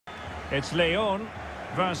It's Lyon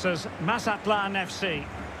versus Mazatlan FC.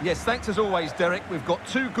 Yes, thanks as always, Derek. We've got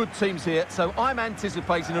two good teams here, so I'm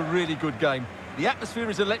anticipating a really good game. The atmosphere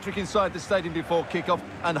is electric inside the stadium before kick-off,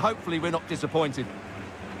 and hopefully we're not disappointed.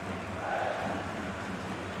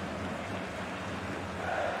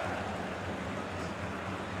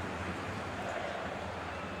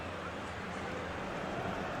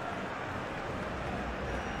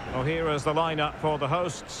 Well, here is the lineup for the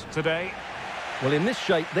hosts today. Well, in this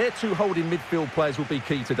shape, their two holding midfield players will be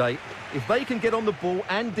key today. If they can get on the ball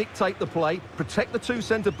and dictate the play, protect the two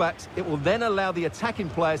centre-backs, it will then allow the attacking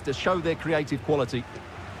players to show their creative quality.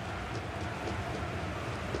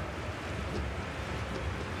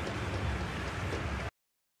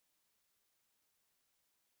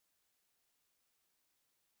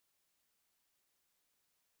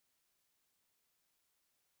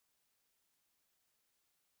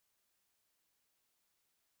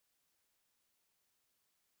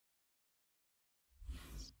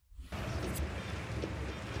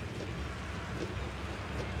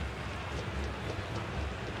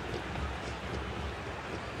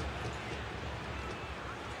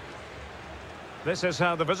 This is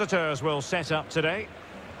how the visitors will set up today.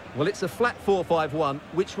 Well, it's a flat 4-5-1,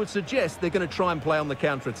 which would suggest they're going to try and play on the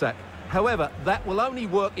counter-attack. However, that will only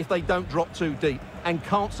work if they don't drop too deep and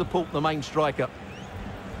can't support the main striker.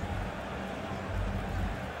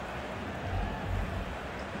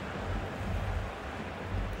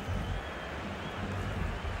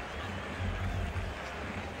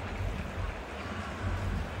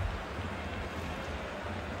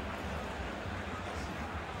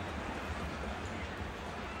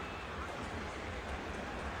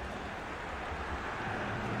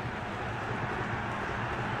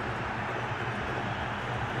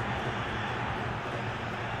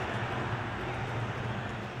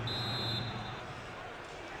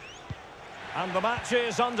 And the match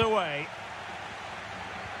is underway.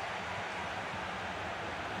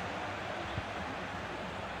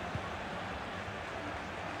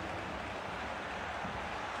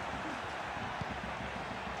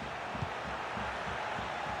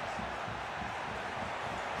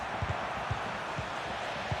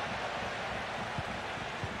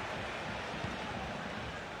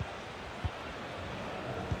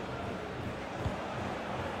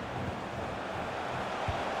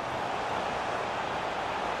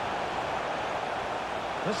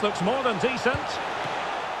 This looks more than decent.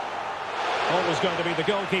 Always going to be the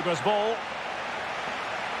goalkeeper's ball.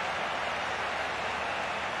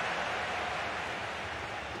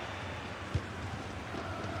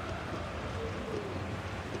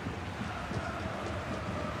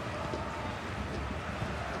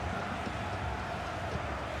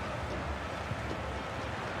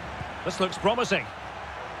 This looks promising.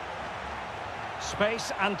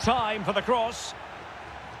 Space and time for the cross.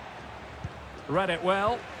 Read it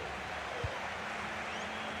well.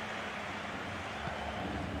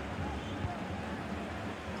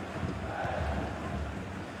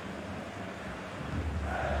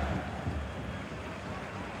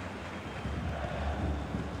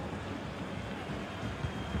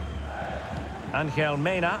 Angel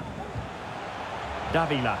Mena.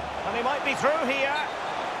 Davila. And he might be through here.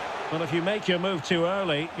 Well, if you make your move too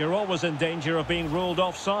early, you're always in danger of being ruled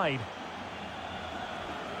offside.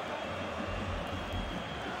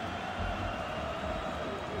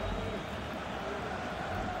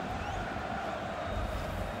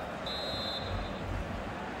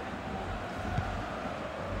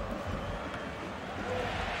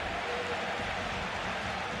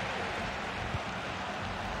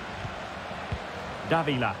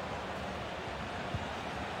 Davila.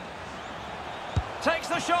 Takes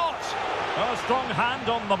the shot. A strong hand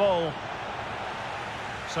on the ball.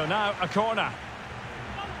 So now a corner.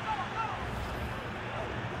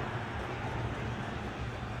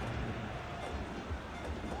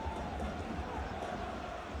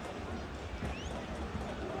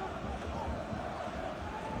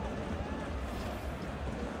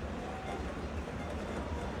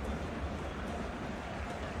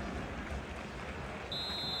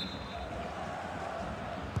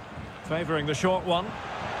 Favouring the short one.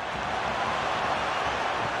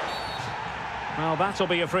 Well, that'll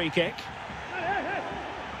be a free kick.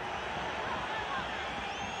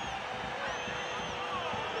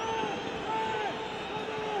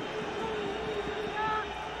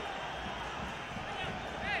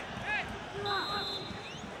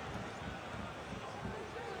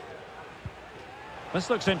 This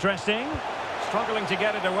looks interesting. Struggling to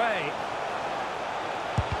get it away.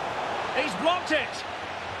 He's blocked it.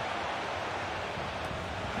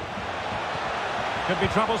 Could be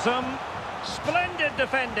troublesome. Splendid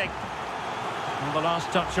defending. And the last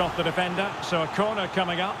touch off the defender, so a corner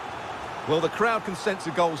coming up. Well, the crowd can sense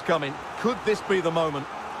the goal's coming. Could this be the moment?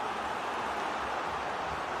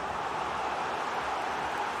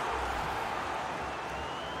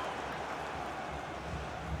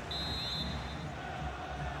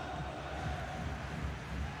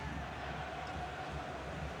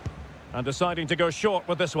 And deciding to go short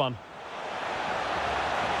with this one.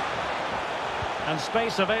 And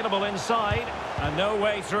space available inside, and no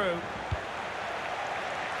way through.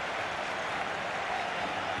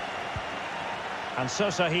 And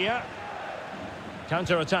Sosa here.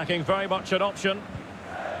 Counter-attacking, very much an option.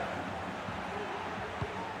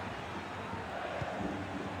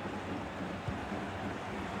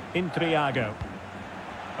 Intriago.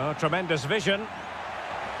 Oh, tremendous vision.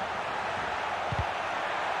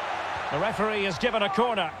 The referee is given a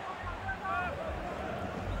corner.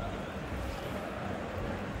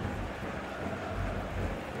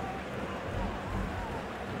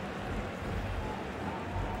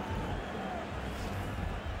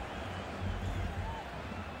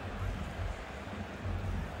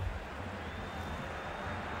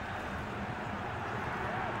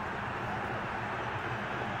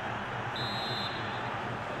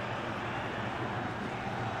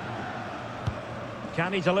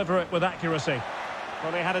 Can he deliver it with accuracy?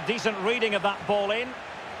 Well, he had a decent reading of that ball in.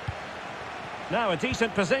 Now a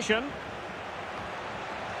decent position.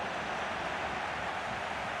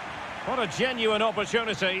 What a genuine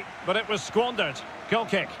opportunity, but it was squandered. Goal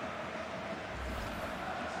kick.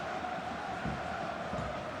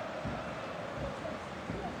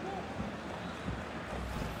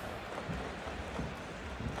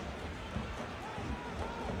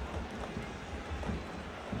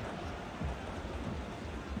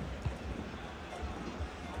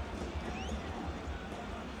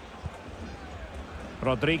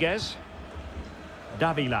 Rodriguez.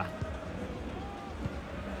 Davila.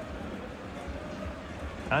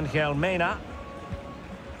 Angel Mena.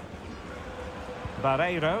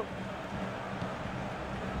 Barreiro.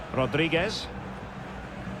 Rodriguez.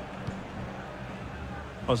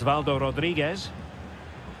 Osvaldo Rodriguez.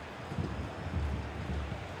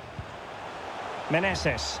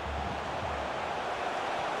 Meneses.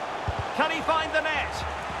 Can he find the net?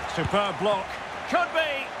 Superb block. Could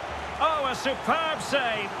be. Oh, a superb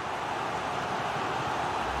save.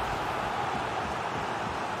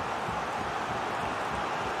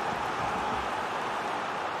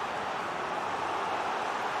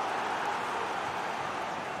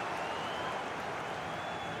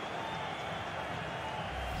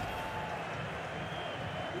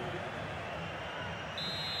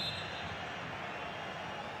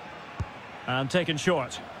 And taken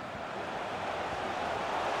short.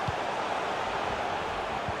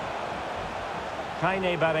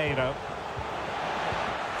 Jaime Barreiro.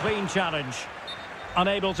 Clean challenge.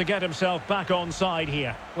 Unable to get himself back on side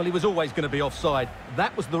here. Well, he was always going to be offside.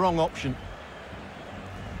 That was the wrong option.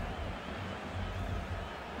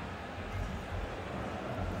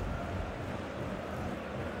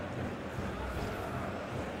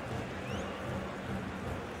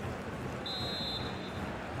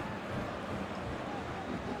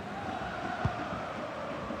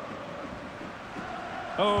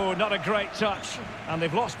 Oh, not a great touch. And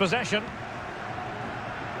they've lost possession.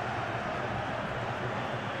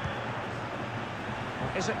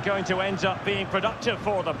 Is it going to end up being productive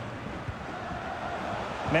for them?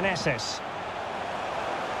 Meneses.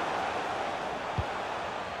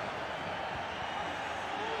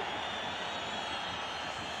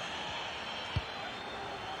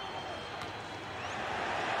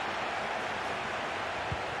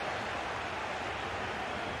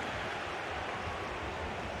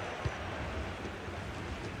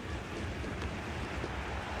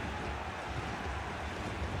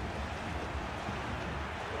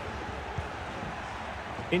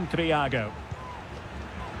 Intriago.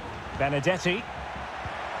 Benedetti.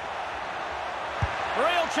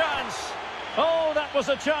 Real chance. Oh, that was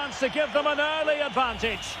a chance to give them an early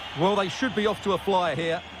advantage. Well, they should be off to a flyer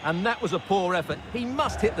here, and that was a poor effort. He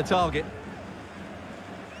must hit the target.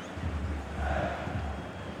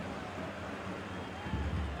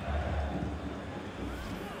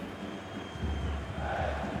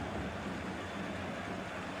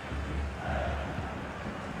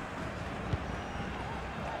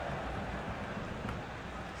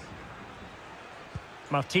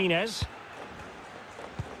 Martinez.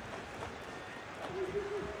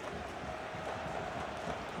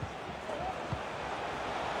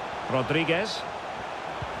 Rodriguez.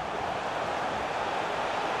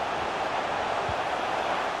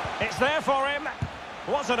 It's there for him.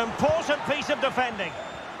 What an important piece of defending.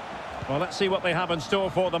 Well, let's see what they have in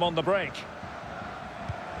store for them on the break.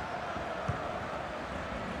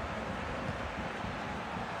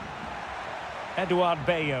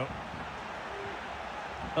 Bayo.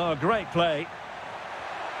 Oh, great play.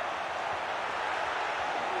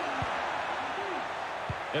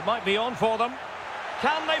 It might be on for them.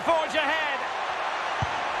 Can they forge ahead?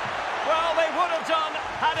 Well, they would have done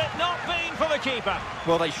had it not been for the keeper.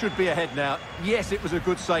 Well, they should be ahead now. Yes, it was a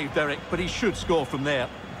good save, Derek, but he should score from there.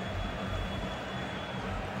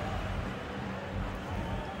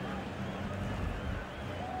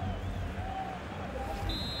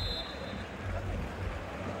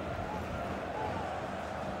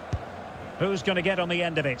 Who's going to get on the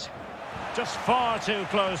end of it? Just far too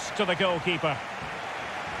close to the goalkeeper.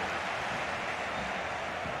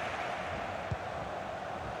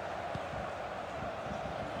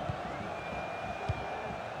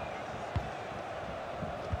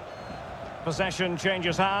 Possession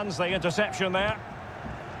changes hands, the interception there.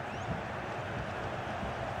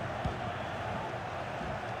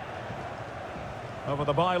 Over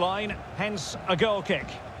the byline, hence a goal kick.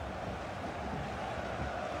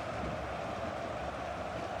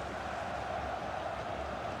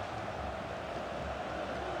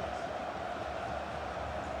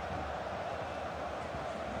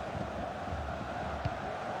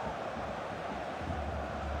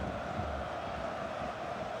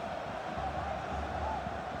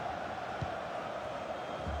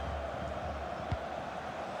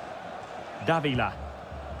 Davila.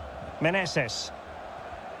 Meneses.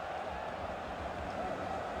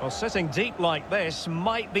 Well, sitting deep like this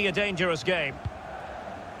might be a dangerous game.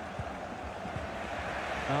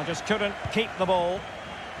 Well, just couldn't keep the ball.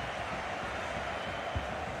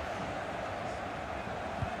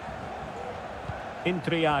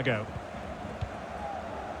 Intriago.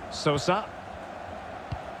 Sosa.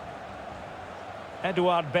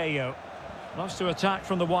 Bayo. Loves to attack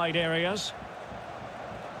from the wide areas.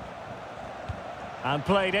 And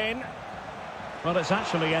played in. Well, it's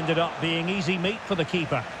actually ended up being easy meat for the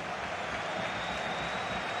keeper.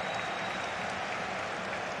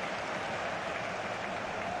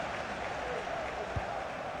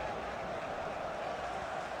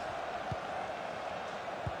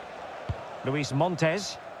 Luis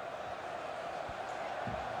Montes.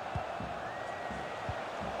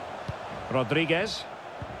 Rodriguez.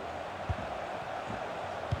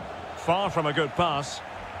 Far from a good pass.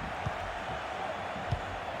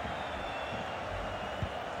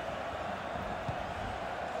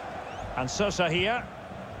 And Sosa here.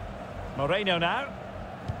 Moreno now.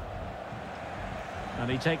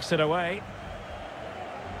 And he takes it away.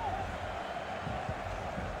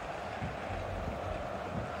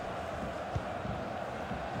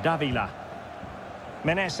 Davila.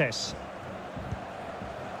 Meneses.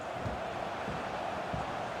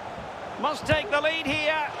 Must take the lead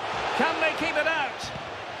here. Can they keep it out?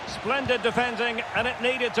 Splendid defending, and it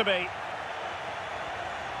needed to be.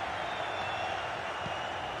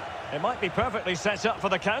 It might be perfectly set up for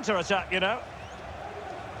the counter-attack, you know.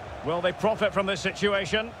 Will they profit from this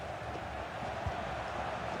situation?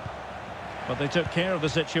 But they took care of the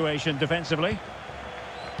situation defensively.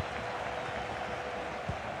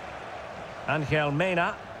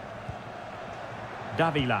 Mena.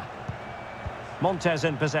 Davila. Montes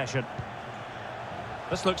in possession.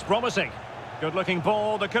 This looks promising. Good-looking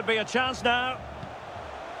ball. There could be a chance now.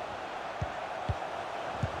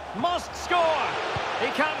 Must score! He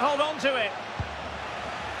can't hold on to it.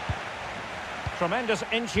 Tremendous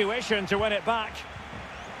intuition to win it back.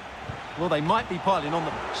 Well, they might be piling on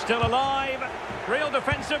them. Still alive. Real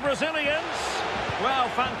defensive resilience. Well,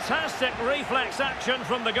 fantastic reflex action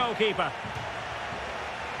from the goalkeeper.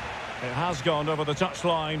 It has gone over the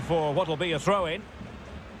touchline for what will be a throw-in.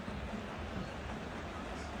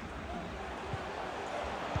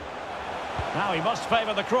 Now he must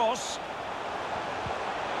favour the cross.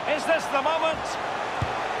 Is this the moment?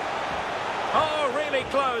 Oh, really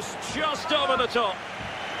close, just over the top.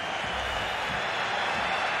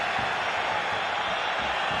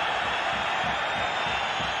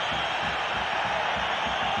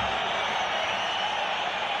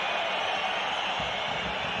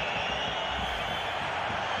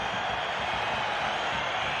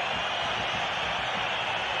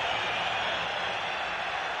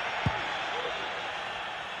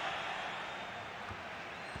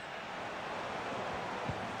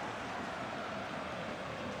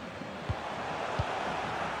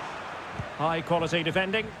 High quality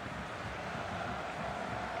defending.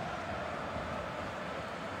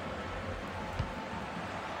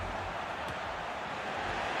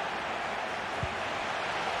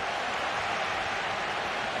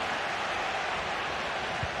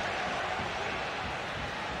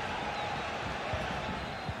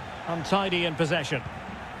 Untidy in possession.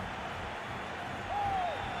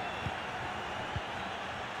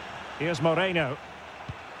 Here's Moreno.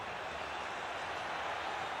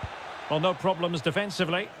 Well, no problems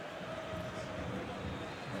defensively.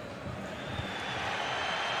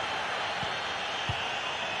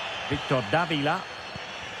 Victor Davila.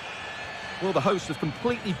 Well, the hosts have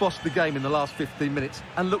completely bossed the game in the last 15 minutes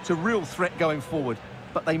and looked a real threat going forward.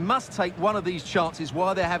 But they must take one of these chances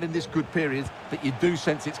while they're having this good period that you do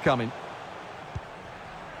sense it's coming.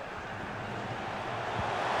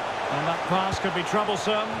 And that pass could be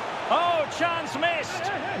troublesome. Oh, chance missed.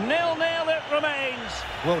 0-0 it remains.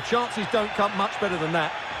 Well, chances don't come much better than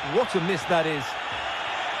that. What a miss that is.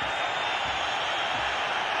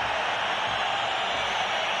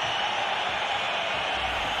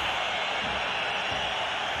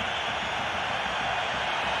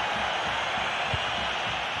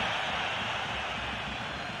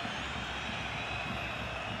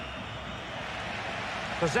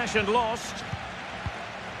 Possession lost.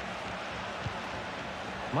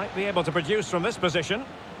 Might be able to produce from this position.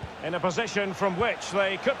 In a position from which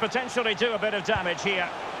they could potentially do a bit of damage here.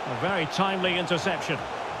 A very timely interception.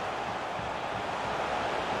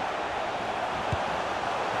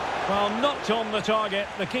 Well, knocked on the target.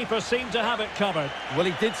 The keeper seemed to have it covered. Well,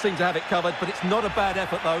 he did seem to have it covered, but it's not a bad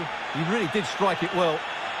effort, though. He really did strike it well.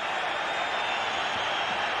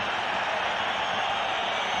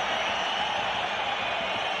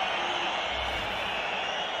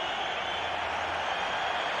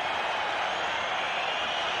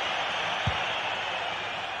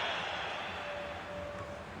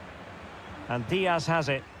 And Diaz has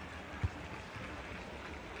it.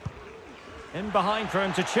 In behind for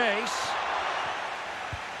him to chase.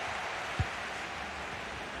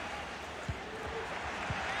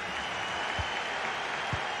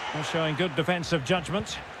 They're showing good defensive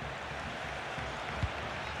judgment.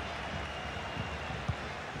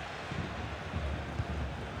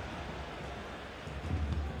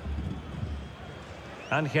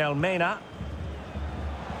 Angel Mena.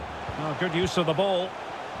 Oh, good use of the ball.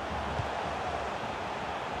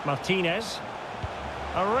 Martinez.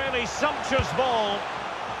 A really sumptuous ball.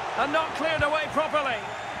 And not cleared away properly.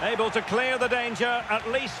 Able to clear the danger, at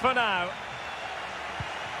least for now.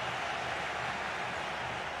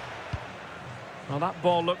 Well, that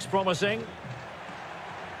ball looks promising.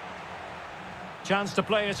 Chance to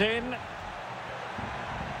play it in.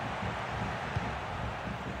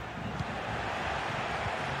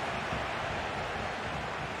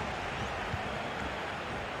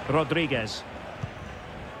 Rodriguez.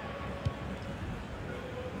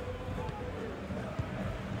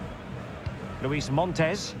 Luis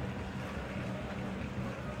Montes.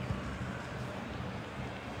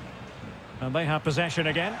 And they have possession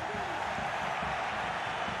again.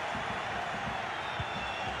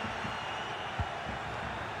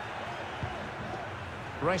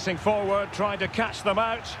 Racing forward, trying to catch them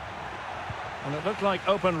out. And it looked like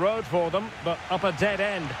open road for them, but up a dead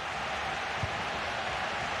end.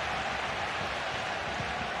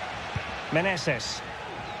 Meneses.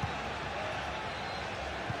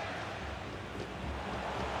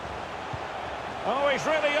 Oh, he's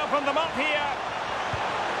really opened them up here.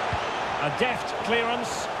 A deft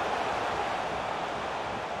clearance.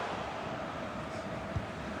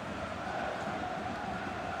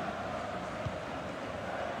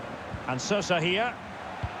 And Sosa here.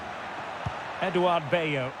 Eduard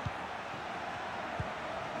Bello.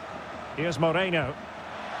 Here's Moreno.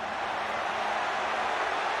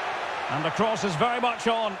 And the cross is very much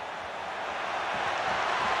on.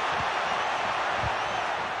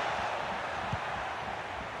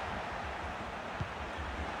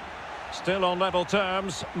 Still on level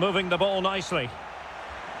terms, moving the ball nicely.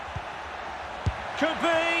 Could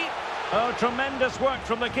be. Oh, tremendous work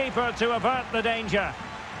from the keeper to avert the danger.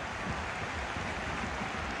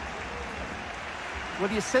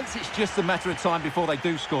 Well, you sense it's just a matter of time before they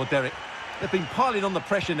do score, Derek. They've been piling on the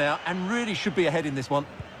pressure now and really should be ahead in this one.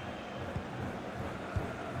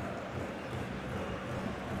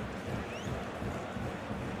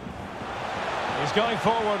 He's going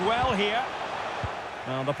forward well here.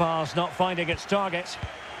 Well, the pass not finding its target.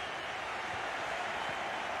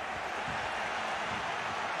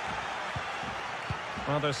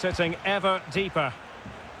 Well, they're sitting ever deeper.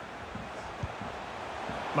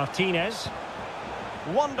 Martinez.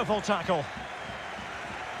 Wonderful tackle.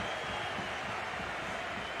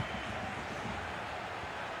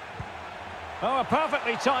 Oh, a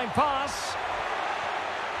perfectly timed pass.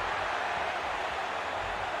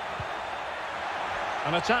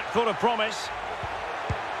 An attack full of promise.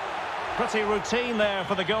 Pretty routine there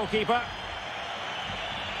for the goalkeeper.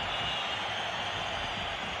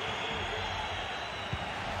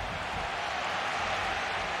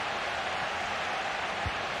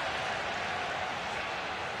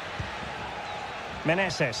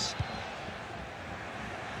 Meneses.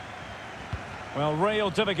 Well, real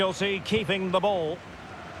difficulty keeping the ball.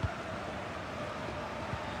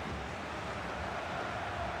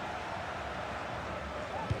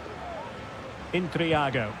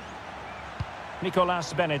 Intriago.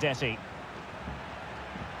 Nicolas Benedetti.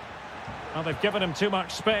 Well, they've given him too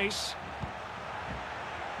much space.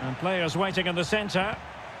 And players waiting in the centre.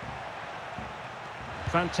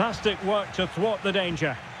 Fantastic work to thwart the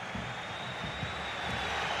danger.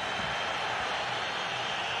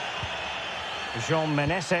 Jean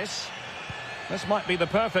Meneses. This might be the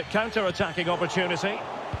perfect counter-attacking opportunity.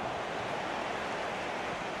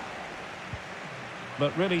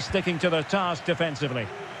 But really sticking to their task defensively.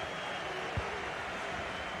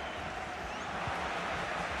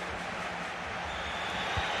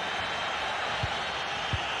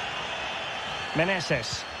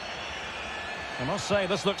 Meneses. I must say,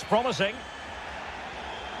 this looks promising.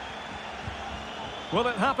 Will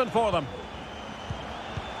it happen for them?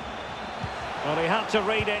 Well, he had to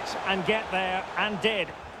read it and get there, and did.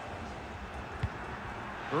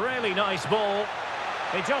 Really nice ball.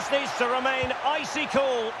 He just needs to remain icy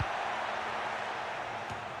cool.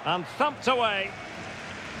 And thumped away.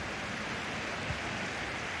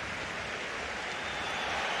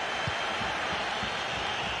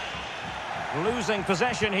 Losing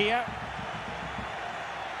possession here.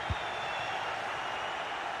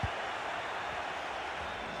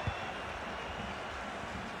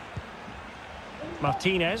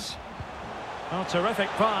 Martinez. Oh, terrific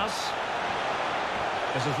pass.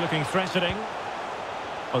 This is looking threatening.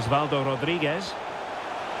 Osvaldo Rodriguez.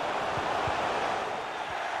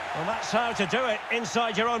 Well, that's how to do it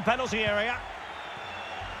inside your own penalty area.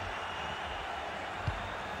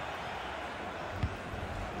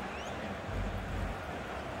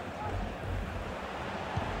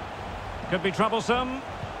 Could be troublesome.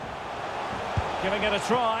 Giving it a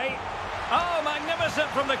try. Oh, magnificent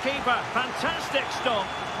from the keeper. Fantastic stop.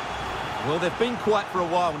 Well, they've been quiet for a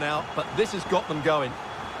while now, but this has got them going.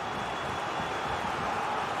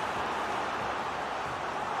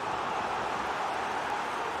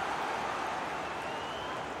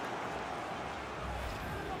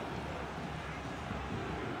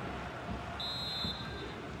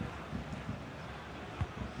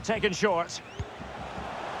 Taken short.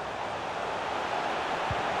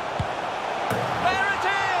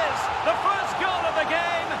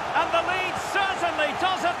 And the lead certainly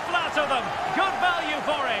doesn't flatter them. Good value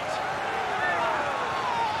for it.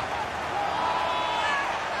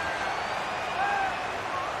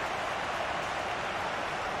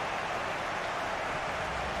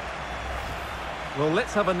 Well,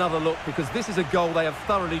 let's have another look, because this is a goal they have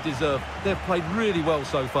thoroughly deserved. They've played really well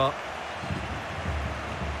so far.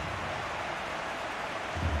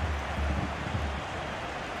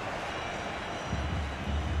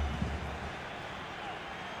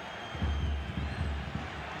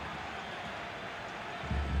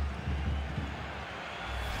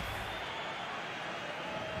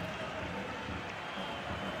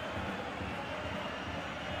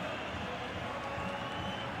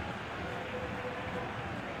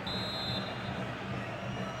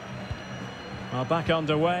 Well, back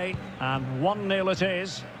underway, and 1-0 it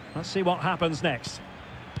is. Let's see what happens next.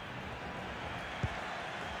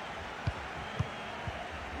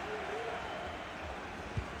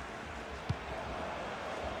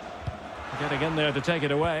 Getting in there to take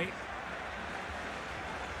it away.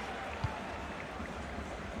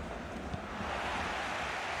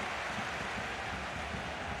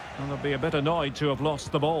 And they'll be a bit annoyed to have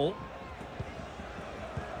lost the ball.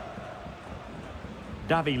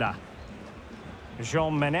 Davila.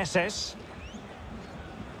 Jean Meneses.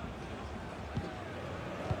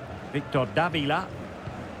 Victor Davila.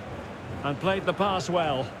 And played the pass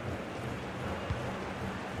well.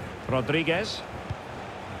 Rodriguez.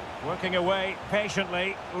 Working away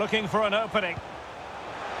patiently, looking for an opening.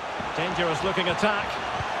 Dangerous looking attack.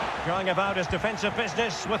 Going about his defensive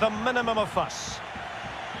business with a minimum of fuss.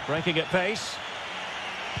 Breaking at pace.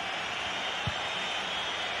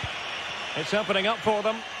 It's opening up for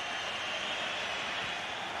them.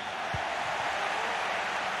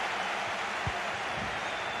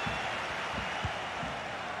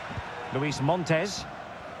 Luis Montes.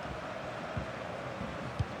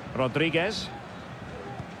 Rodriguez.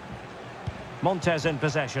 Montes in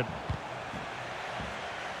possession.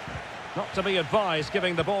 Not to be advised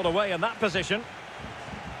giving the ball away in that position.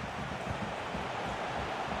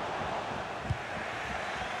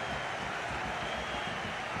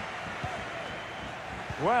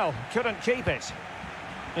 Well, couldn't keep it.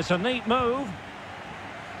 It's a neat move.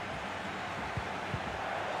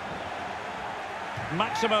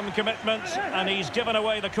 Maximum commitment, and he's given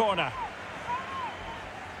away the corner.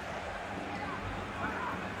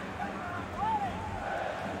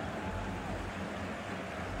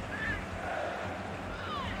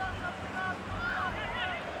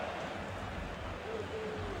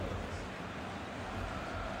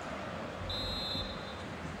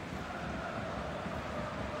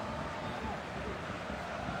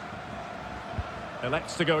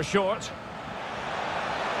 Elects to go short.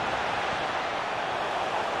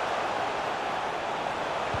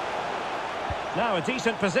 Now a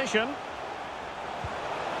decent position.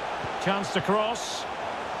 Chance to cross.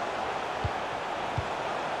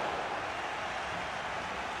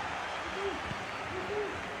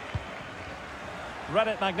 Read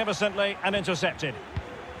it magnificently and intercepted.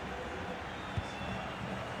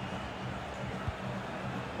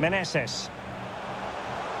 Meneses.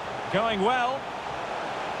 Going well.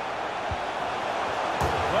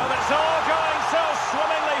 Well, it's all going so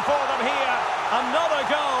swimmingly for them here. Another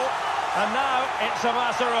goal. And now it's a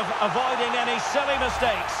matter of avoiding any silly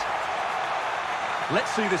mistakes.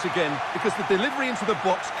 Let's see this again, because the delivery into the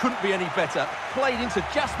box couldn't be any better. Played into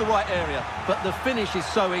just the right area, but the finish is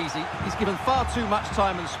so easy. He's given far too much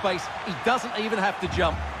time and space. He doesn't even have to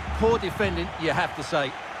jump. Poor defending, you have to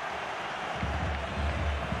say.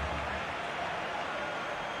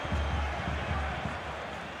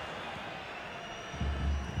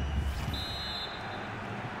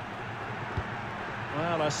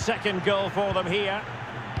 Well, a second goal for them here.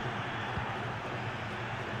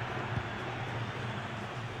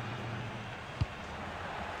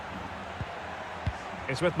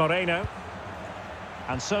 It's with Moreno.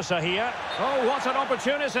 And Sosa here. Oh, what an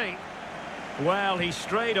opportunity. Well, he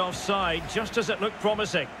strayed offside just as it looked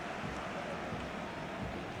promising.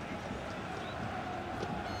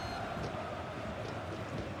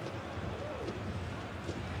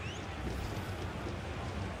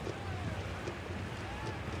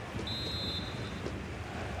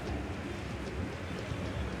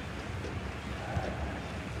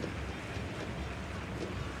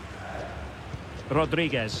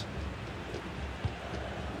 Rodriguez.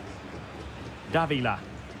 Davila.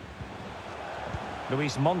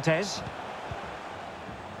 Luis Montes.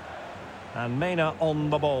 And Mena on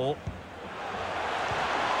the ball.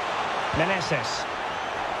 Meneses.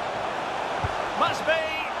 Must be!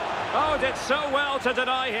 Oh, did so well to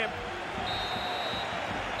deny him.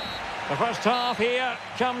 The first half here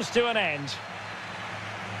comes to an end.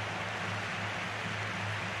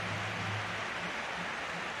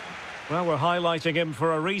 Well, we're highlighting him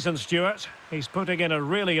for a reason, Stuart. He's putting in a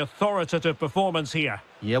really authoritative performance here.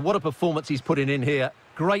 Yeah, what a performance he's putting in here.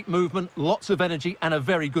 Great movement, lots of energy, and a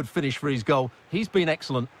very good finish for his goal. He's been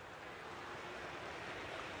excellent.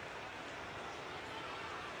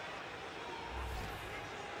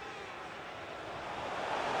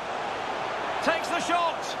 Takes the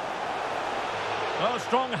shot. Oh,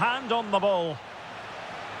 strong hand on the ball.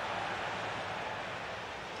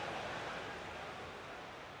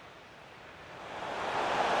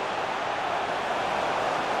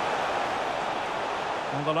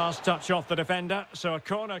 And the last touch off the defender, so a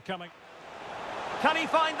corner coming. Can he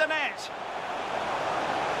find the net?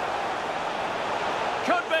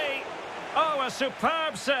 Could be. Oh, a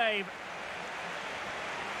superb save.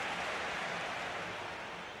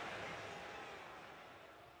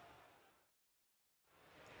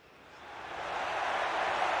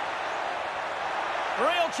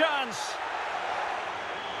 Real chance.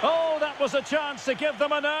 Oh, that was a chance to give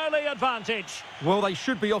them an early advantage. Well, they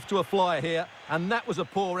should be off to a flyer here, and that was a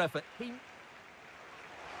poor effort.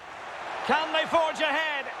 Can they forge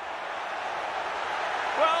ahead?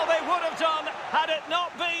 Well, they would have done had it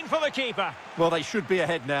not been for the keeper. Well, they should be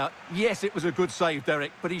ahead now. Yes, it was a good save,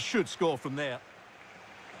 Derek, but he should score from there.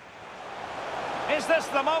 Is this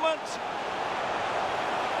the moment?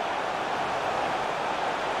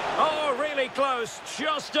 Oh, really close,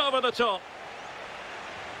 just over the top.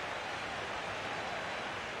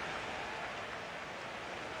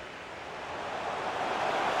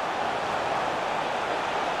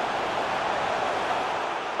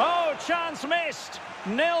 Chance missed.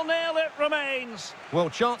 0-0 it remains. Well,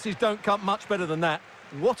 chances don't come much better than that.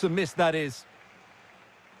 What a miss that is.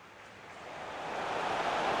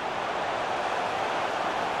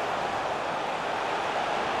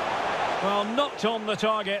 Well, knocked on the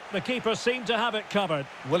target. The keeper seemed to have it covered.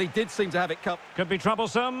 Well, he did seem to have it covered. Could be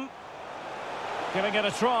troublesome. Giving it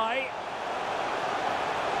a try.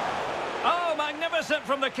 Oh, magnificent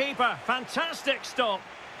from the keeper. Fantastic stop.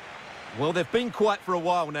 Well, they've been quiet for a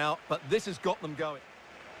while now, but this has got them going.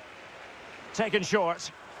 Taken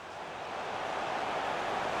short.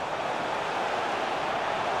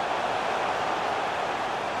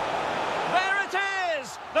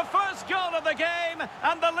 The first goal of the game,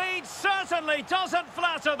 and the lead certainly doesn't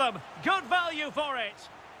flatter them. Good value for it.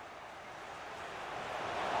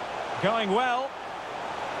 Going well.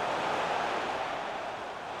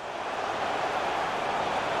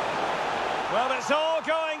 Well, it's all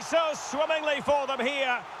going so swimmingly for them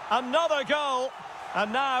here. Another goal,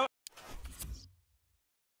 and now...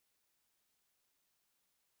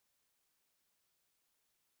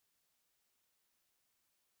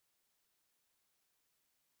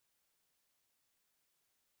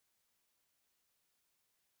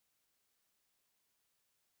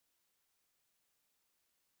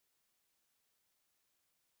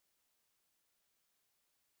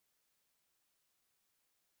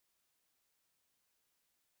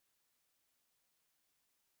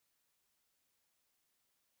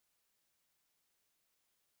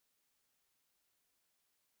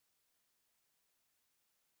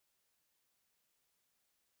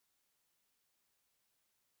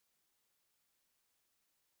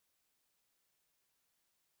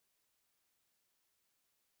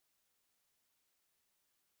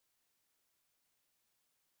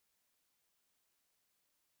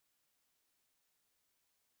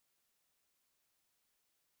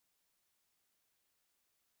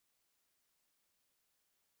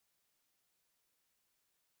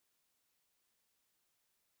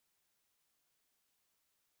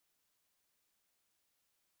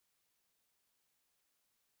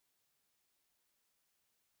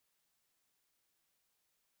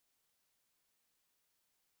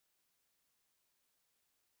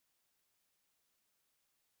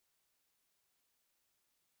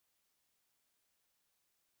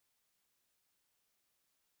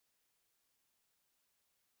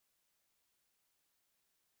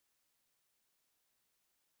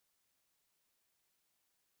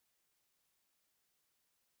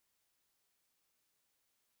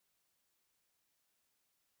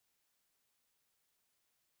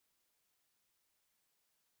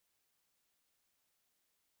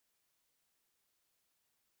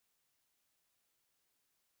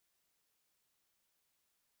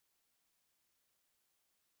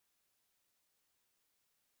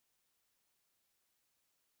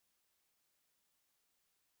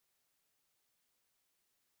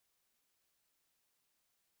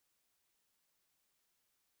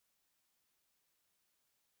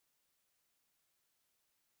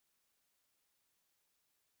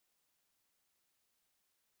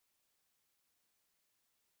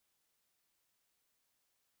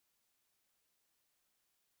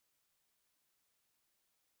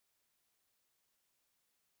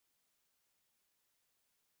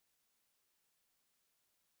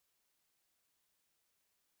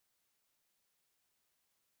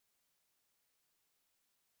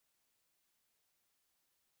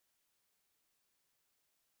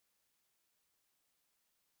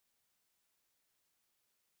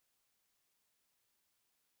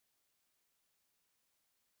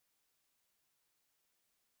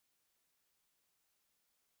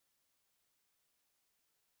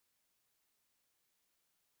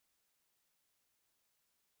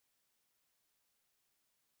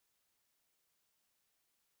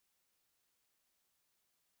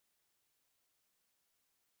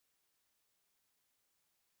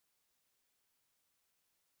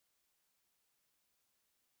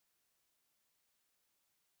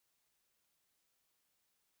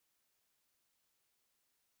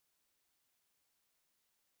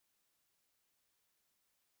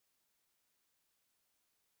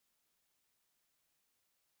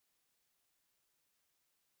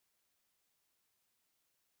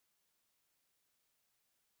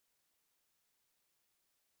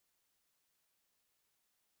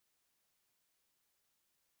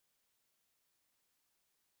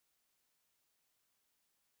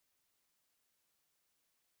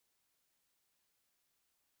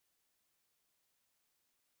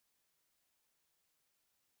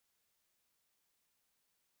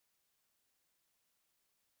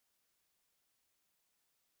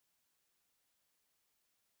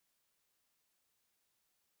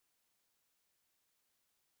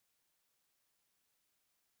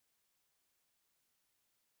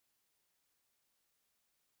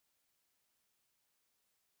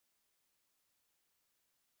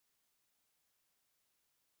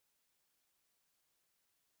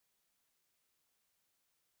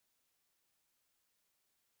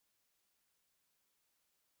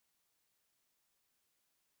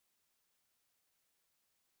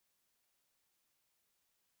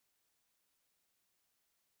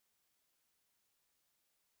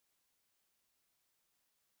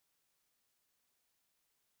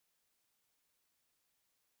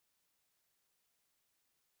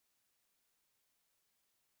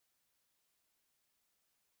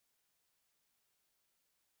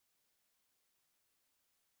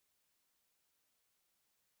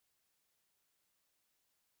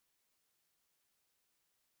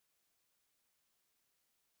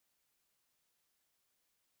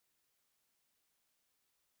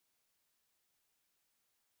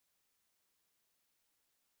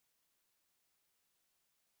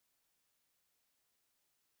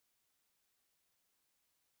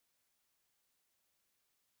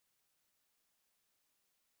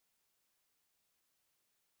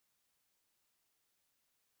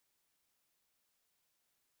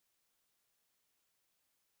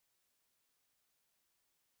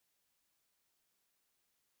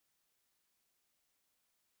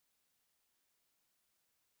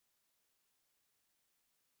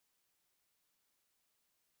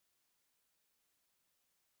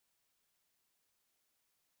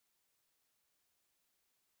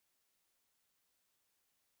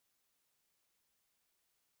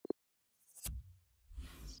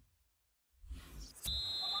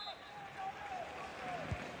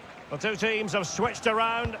 The two teams have switched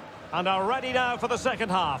around and are ready now for the second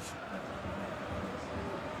half.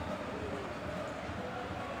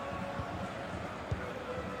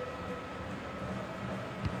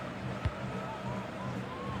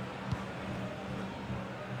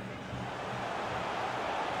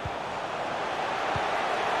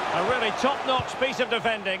 A really top-notch piece of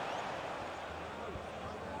defending.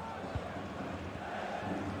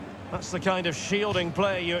 That's the kind of shielding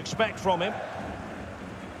play you expect from him.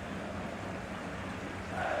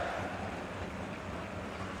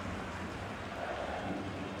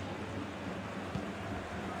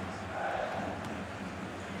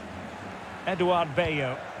 Eduard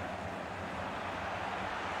Bello.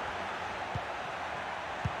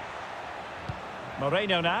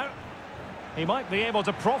 Moreno now. He might be able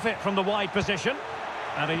to profit from the wide position.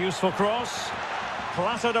 And a useful cross.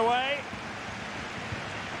 Clattered away.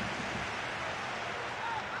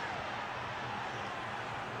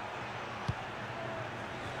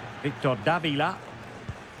 Victor Davila.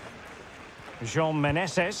 Jean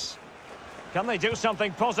Meneses. Can they do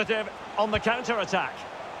something positive on the counter-attack?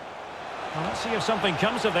 Well, let's see if something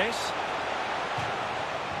comes of this.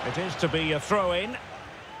 It is to be a throw-in.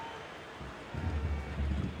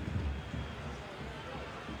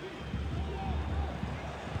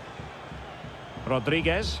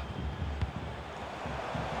 Rodriguez.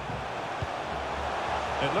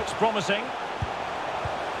 It looks promising.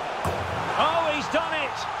 Oh, he's done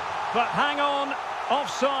it! But hang on,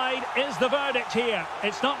 offside is the verdict here.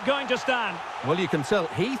 It's not going to stand. Well, you can tell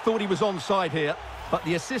he thought he was onside here, but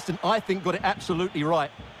the assistant, I think, got it absolutely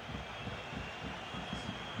right.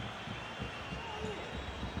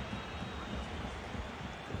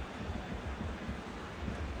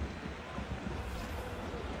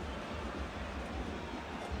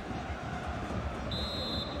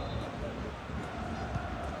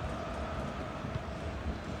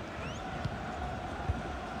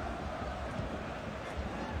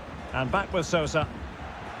 And back with Sosa.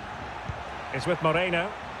 It's with Moreno.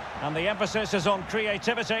 And the emphasis is on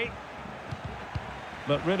creativity.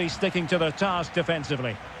 But really sticking to their task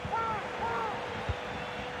defensively.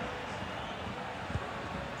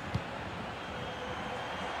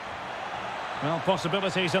 Well,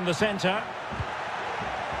 possibilities in the centre.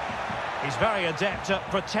 He's very adept at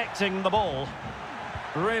protecting the ball.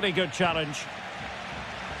 Really good challenge.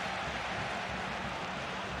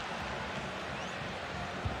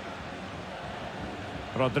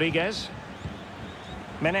 Rodriguez.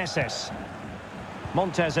 Meneses.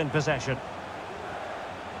 Montes in possession.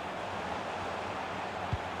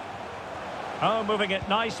 Oh, moving it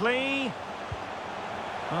nicely.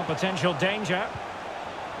 Well, potential danger.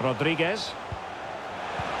 Rodriguez.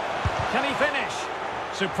 Can he finish?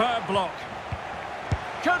 Superb block.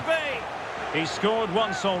 Could be. He scored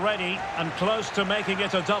once already and close to making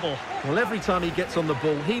it a double. Well, every time he gets on the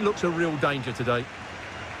ball, he looks a real danger today.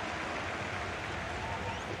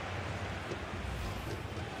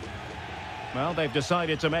 Well, they've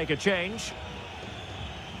decided to make a change.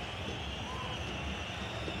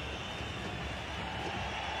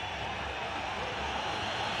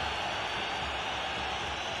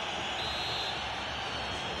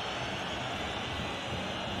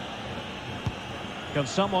 Can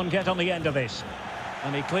someone get on the end of this?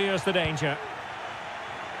 And he clears the danger.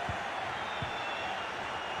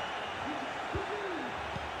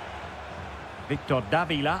 Victor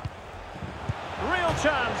Davila. Real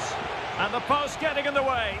chance. And the post getting in the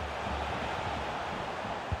way.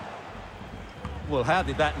 Well, how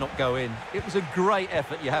did that not go in? It was a great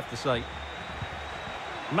effort, you have to say.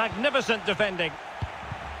 Magnificent defending.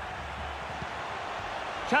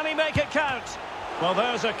 Can he make it count? Well,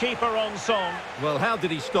 there's a keeper on song. Well, how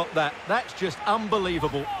did he stop that? That's just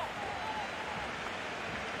unbelievable.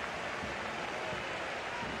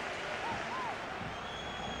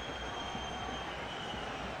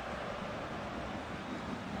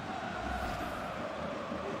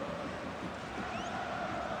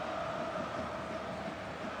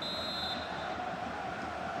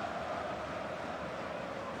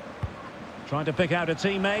 Trying to pick out a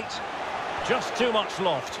teammate. Just too much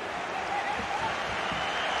loft.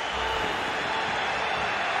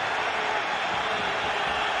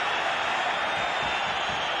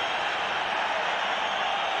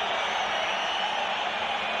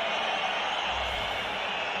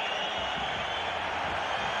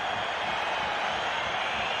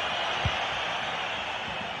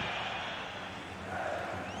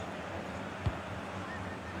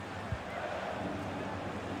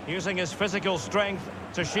 Using his physical strength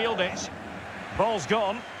to shield it. Ball's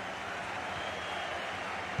gone.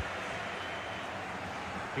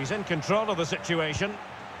 He's in control of the situation.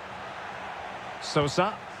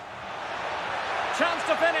 Sosa. chance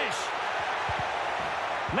to finish.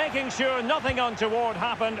 Making sure nothing untoward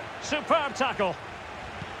happened. Superb tackle.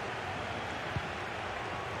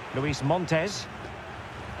 Luis Montes.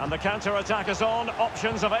 And the counter-attack is on.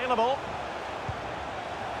 Options available.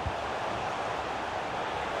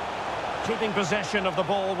 Keeping possession of the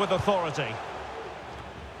ball with authority.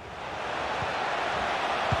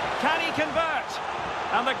 Can he convert?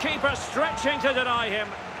 And the keeper stretching to deny him.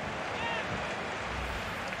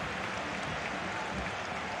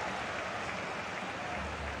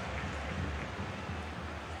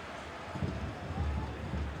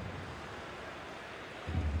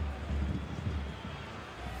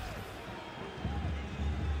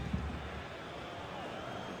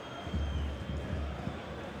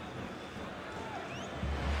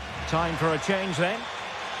 Time for a change then.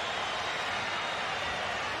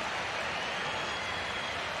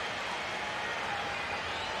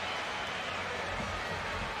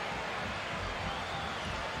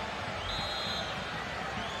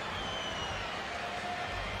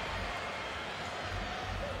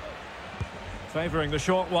 Favouring the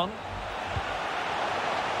short one.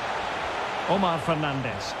 Omar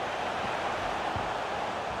Fernandez.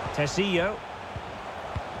 Tecillo.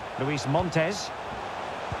 Luis Montes.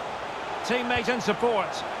 Teammate and support.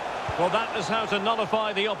 Well, that is how to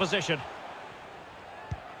nullify the opposition.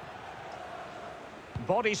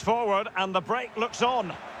 Bodies forward and the break looks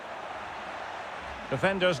on.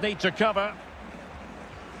 Defenders need to cover.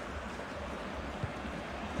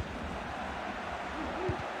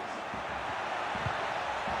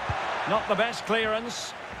 Not the best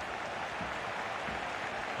clearance.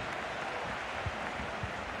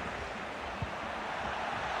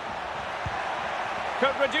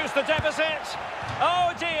 Could reduce the deficit.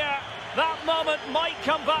 Oh dear, that moment might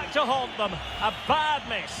come back to haunt them. A bad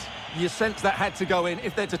miss. You sense that had to go in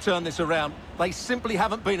if they're to turn this around. They simply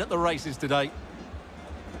haven't been at the races today.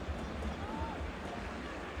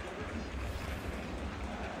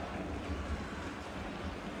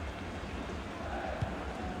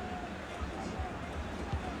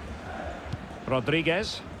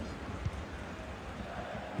 Rodriguez.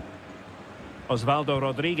 Osvaldo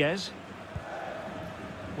Rodriguez.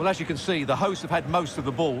 Well, as you can see, the hosts have had most of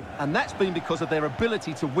the ball, and that's been because of their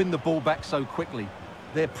ability to win the ball back so quickly.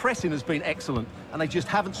 Their pressing has been excellent, and they just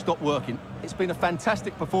haven't stopped working. It's been a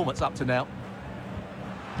fantastic performance up to now.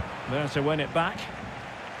 There to win it back.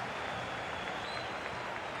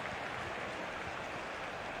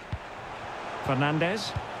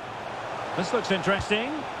 Fernandez. This looks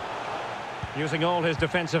interesting. Using all his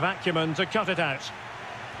defensive acumen to cut it out.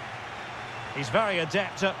 He's very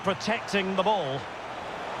adept at protecting the ball.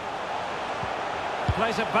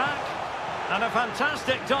 Plays it back, and a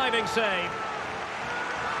fantastic diving save.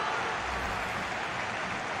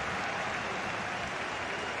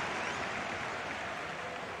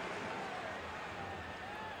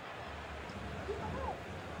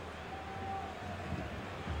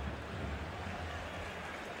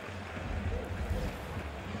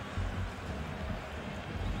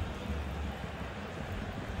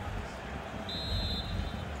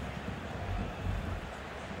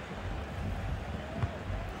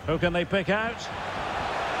 Who can they pick out?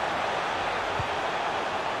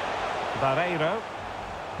 Barreiro.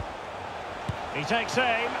 He takes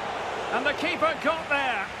aim, and the keeper got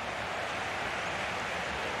there.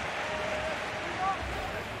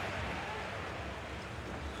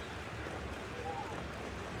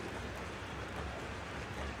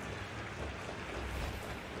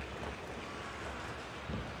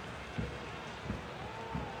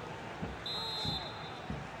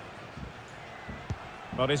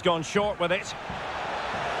 But he's gone short with it.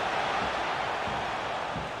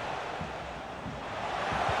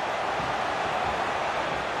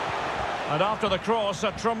 And after the cross,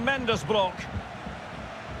 a tremendous block.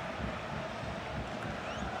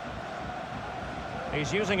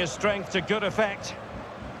 He's using his strength to good effect.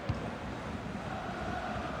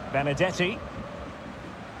 Benedetti.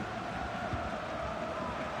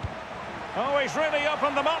 Oh, he's really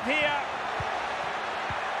opened them up here.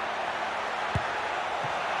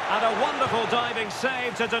 And a wonderful diving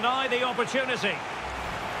save to deny the opportunity.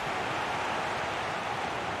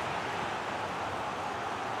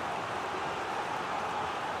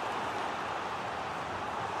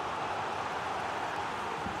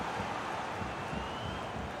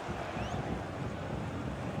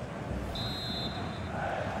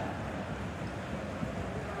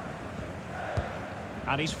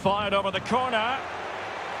 And he's fired over the corner.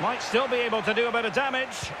 Might still be able to do a bit of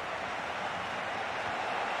damage.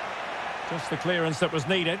 Just the clearance that was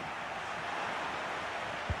needed.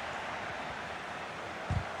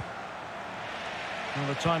 Well,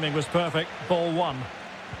 the timing was perfect. Ball one.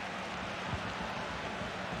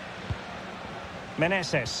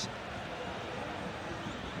 Meneses.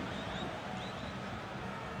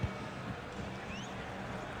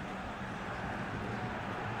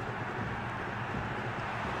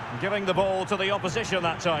 Giving the ball to the opposition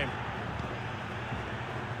that time.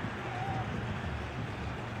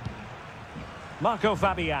 Marco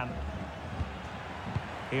Fabian.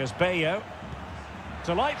 Here's Bayo.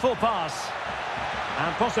 Delightful pass.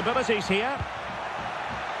 And possibilities here.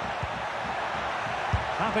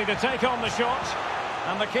 Happy to take on the shot.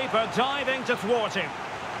 And the keeper diving to thwart him.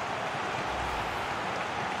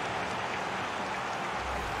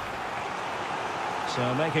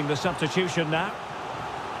 So making the substitution now.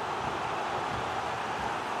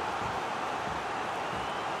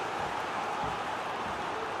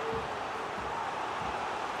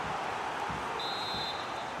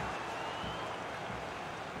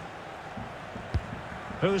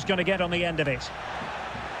 Who's going to get on the end of it?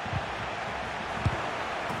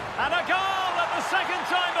 And a goal at the second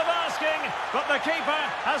time of asking, but the keeper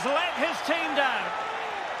has let his team down.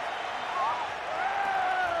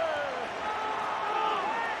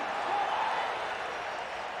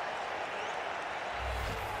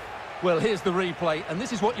 Well, here's the replay, and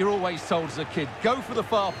this is what you're always told as a kid. Go for the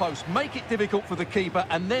far post, make it difficult for the keeper,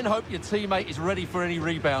 and then hope your teammate is ready for any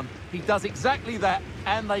rebound. He does exactly that,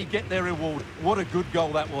 and they get their reward. What a good goal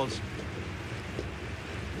that was.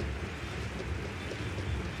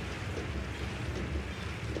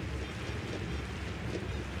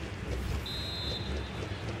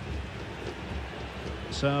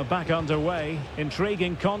 So back underway.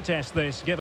 Intriguing contest this, given